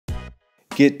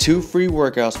Get 2 free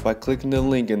workouts by clicking the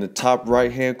link in the top right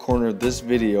hand corner of this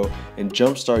video and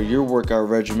jumpstart your workout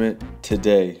regimen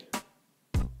today.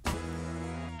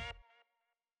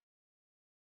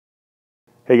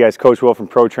 Hey guys, Coach Will from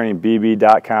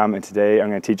ProTrainingBB.com, and today I'm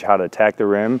going to teach you how to attack the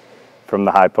rim from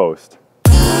the high post.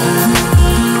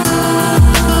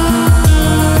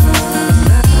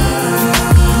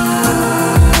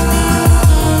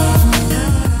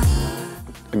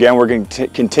 Again, we're going to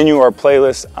continue our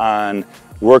playlist on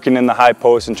working in the high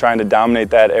post and trying to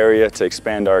dominate that area to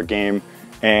expand our game.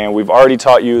 And we've already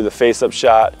taught you the face-up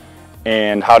shot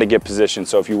and how to get positioned.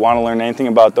 So if you want to learn anything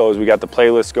about those, we got the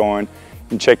playlist going. You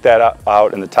can check that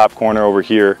out in the top corner over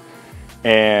here.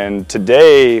 And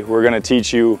today we're going to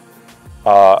teach you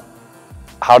how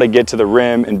to get to the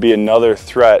rim and be another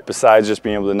threat besides just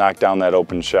being able to knock down that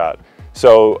open shot.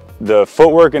 So the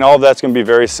footwork and all of that's going to be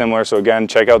very similar. So again,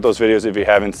 check out those videos if you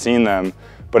haven't seen them.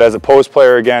 But as a post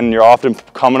player, again, you're often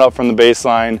coming up from the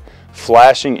baseline,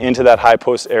 flashing into that high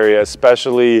post area,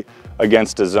 especially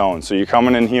against a zone. So you're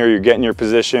coming in here, you're getting your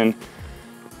position,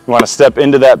 you want to step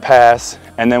into that pass,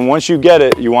 and then once you get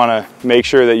it, you want to make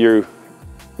sure that you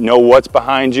know what's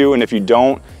behind you, and if you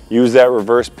don't, use that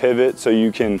reverse pivot so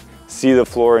you can see the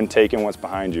floor and take in what's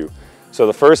behind you. So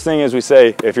the first thing is we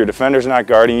say, if your defender's not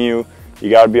guarding you, you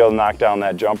got to be able to knock down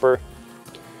that jumper.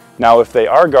 Now, if they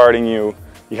are guarding you,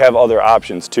 you have other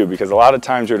options too, because a lot of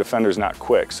times your defender's not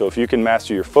quick. So if you can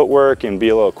master your footwork and be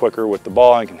a little quicker with the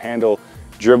ball and can handle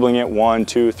dribbling it 1,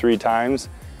 2, 3 times,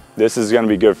 this is going to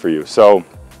be good for you. So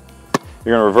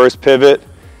you're going to reverse pivot,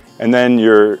 and then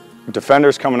your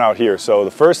defender's coming out here. So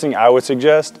the first thing I would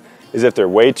suggest is if they're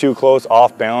way too close,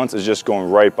 off balance, is just going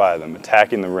right by them,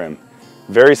 attacking the rim.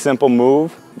 Very simple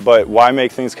move, but why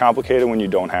make things complicated when you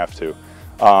don't have to?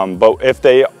 But if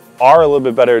they are a little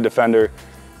bit better defender,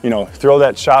 you know, throw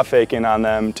that shot fake in on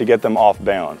them to get them off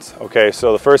balance. Okay,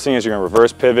 so the first thing is you're gonna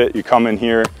reverse pivot. You come in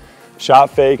here,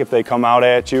 shot fake. If they come out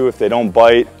at you, if they don't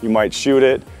bite, you might shoot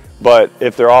it. But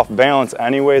if they're off balance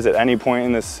anyways, at any point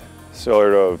in this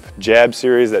sort of jab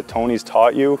series that Tony's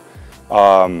taught you,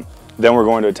 then we're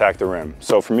going to attack the rim.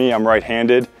 So for me, I'm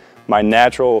right-handed. My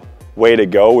natural way to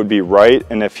go would be right,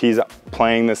 and if he's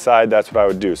playing this side, that's what I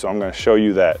would do. So I'm going to show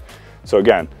you that. So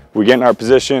again, we get in our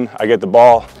position, I get the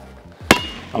ball,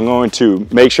 I'm going to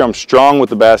make sure I'm strong with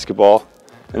the basketball,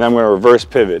 and then I'm going to reverse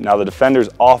pivot. Now the defender's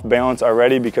off balance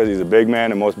already because he's a big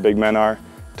man, and most big men are.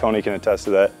 Tony can attest to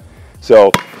that. So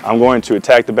I'm going to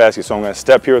attack the basket. So I'm going to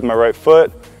step here with my right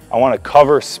foot. I want to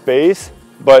cover space,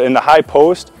 but in the high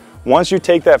post, once you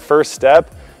take that first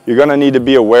step, you're going to need to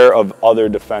be aware of other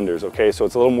defenders, okay? So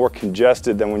it's a little more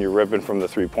congested than when you're ripping from the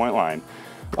three-point line.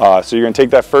 So you're going to take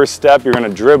that first step, you're going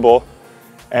to dribble,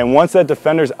 and once that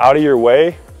defender's out of your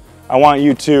way, I want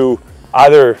you to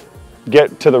either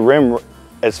get to the rim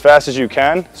as fast as you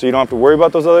can so you don't have to worry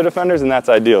about those other defenders, and that's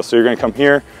ideal. So you're going to come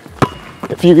here.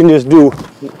 If you can just do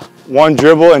one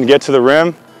dribble and get to the rim,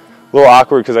 a little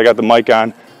awkward because I got the mic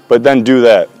on, but then do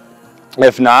that.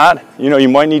 If not, you know, you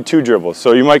might need 2 dribbles.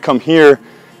 So you might come here,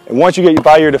 and once you get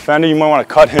by your defender, you might want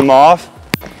to cut him off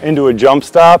into a jump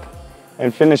stop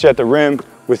and finish at the rim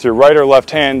with your right or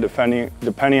left hand,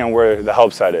 depending on where the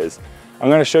help side is. I'm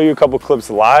going to show you a couple clips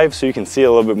live so you can see it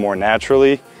a little bit more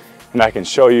naturally, and I can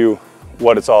show you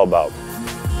what it's all about.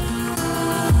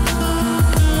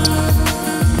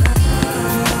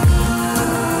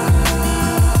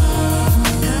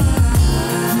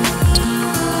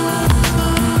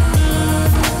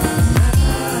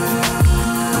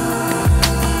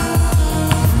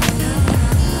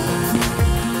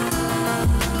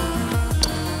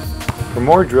 For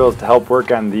more drills to help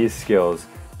work on these skills,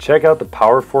 check out the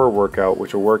therefor workout,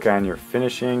 which will work on your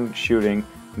finishing, shooting,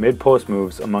 mid-post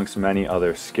moves, amongst many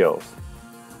other skills.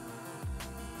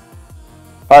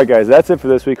 Alright guys, that's it for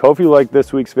this week. Hope you liked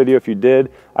this week's video. If you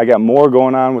did, I got more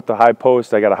going on with the high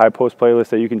post. I got a high post playlist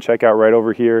that you can check out right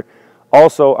over here.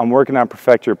 Also, I'm working on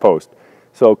Perfect Your Post.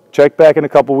 So check back in a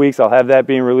couple weeks. I'll have that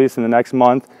being released in the next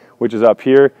month, which is up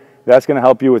here. That's going to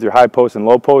help you with your high post and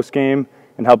low post game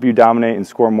and help you dominate and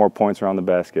score more points around the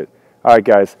basket. Alright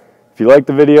guys, if you like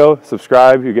the video,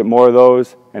 subscribe, you get more of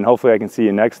those, and hopefully I can see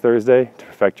you next Thursday to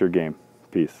perfect your game.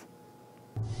 Peace.